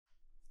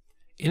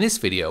In this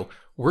video,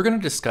 we're going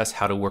to discuss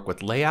how to work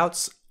with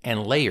layouts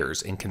and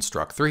layers in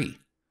Construct 3.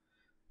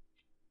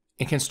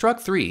 In Construct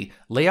 3,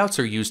 layouts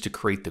are used to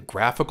create the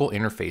graphical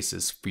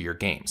interfaces for your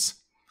games.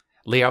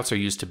 Layouts are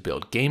used to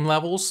build game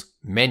levels,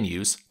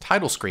 menus,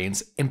 title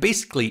screens, and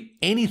basically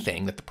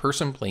anything that the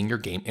person playing your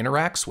game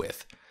interacts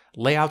with.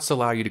 Layouts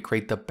allow you to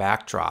create the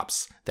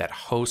backdrops that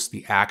host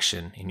the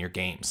action in your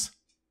games.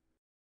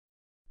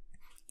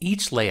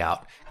 Each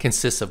layout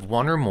consists of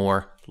one or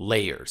more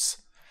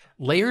layers.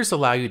 Layers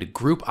allow you to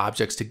group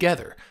objects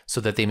together so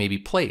that they may be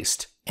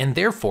placed and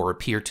therefore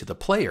appear to the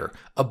player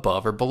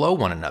above or below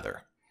one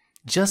another.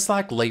 Just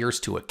like layers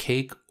to a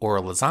cake or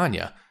a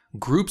lasagna,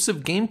 groups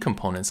of game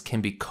components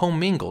can be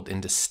commingled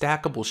into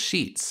stackable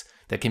sheets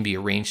that can be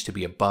arranged to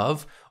be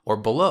above or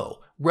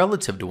below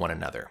relative to one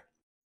another.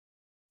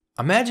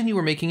 Imagine you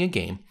were making a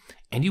game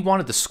and you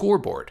wanted the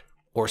scoreboard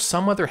or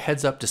some other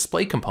heads-up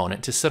display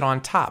component to sit on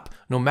top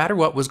no matter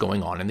what was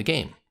going on in the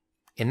game.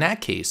 In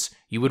that case,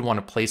 you would want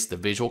to place the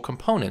visual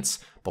components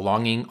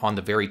belonging on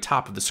the very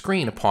top of the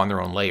screen upon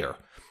their own layer.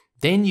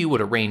 Then you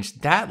would arrange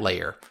that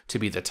layer to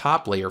be the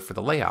top layer for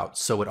the layout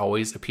so it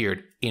always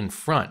appeared in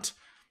front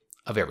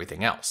of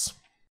everything else.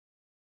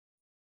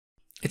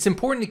 It's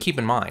important to keep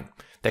in mind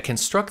that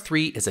Construct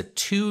 3 is a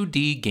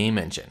 2D game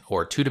engine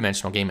or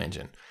two-dimensional game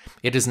engine.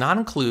 It does not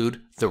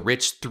include the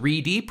rich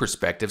 3D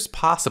perspectives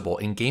possible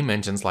in game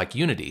engines like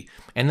Unity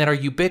and that are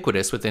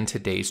ubiquitous within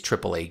today's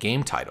AAA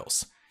game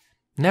titles.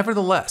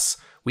 Nevertheless,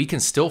 we can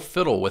still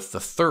fiddle with the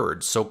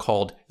third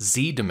so-called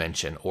Z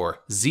dimension or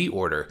Z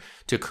order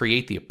to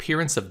create the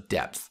appearance of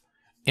depth.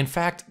 In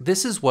fact,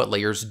 this is what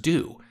layers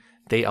do.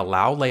 They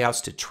allow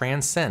layouts to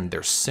transcend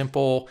their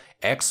simple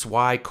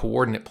XY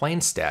coordinate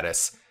plane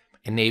status,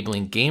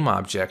 enabling game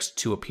objects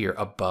to appear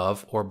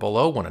above or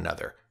below one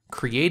another,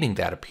 creating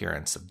that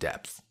appearance of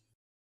depth.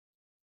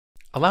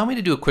 Allow me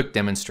to do a quick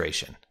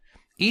demonstration.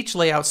 Each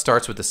layout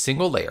starts with a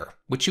single layer,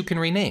 which you can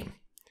rename.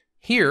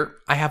 Here,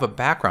 I have a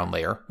background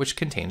layer which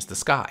contains the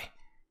sky.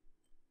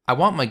 I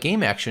want my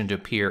game action to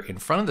appear in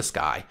front of the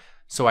sky,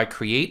 so I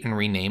create and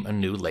rename a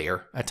new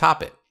layer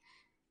atop it.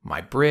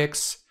 My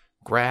bricks,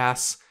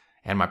 grass,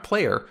 and my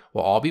player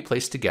will all be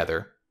placed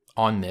together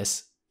on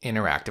this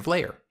interactive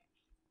layer.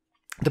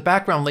 The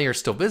background layer is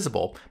still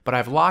visible, but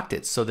I've locked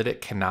it so that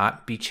it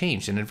cannot be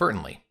changed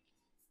inadvertently.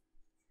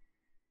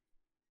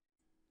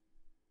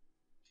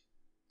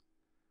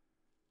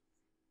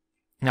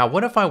 Now,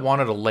 what if I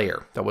wanted a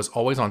layer that was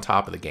always on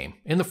top of the game,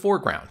 in the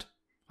foreground?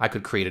 I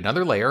could create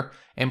another layer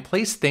and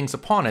place things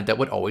upon it that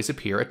would always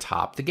appear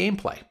atop the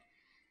gameplay.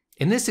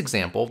 In this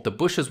example, the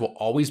bushes will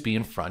always be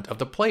in front of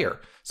the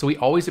player, so he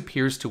always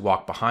appears to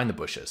walk behind the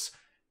bushes.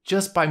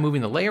 Just by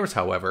moving the layers,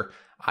 however,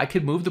 I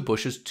could move the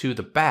bushes to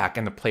the back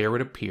and the player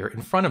would appear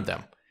in front of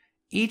them.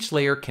 Each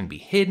layer can be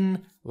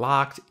hidden,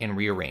 locked, and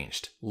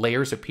rearranged.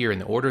 Layers appear in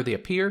the order they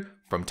appear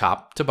from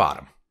top to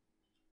bottom.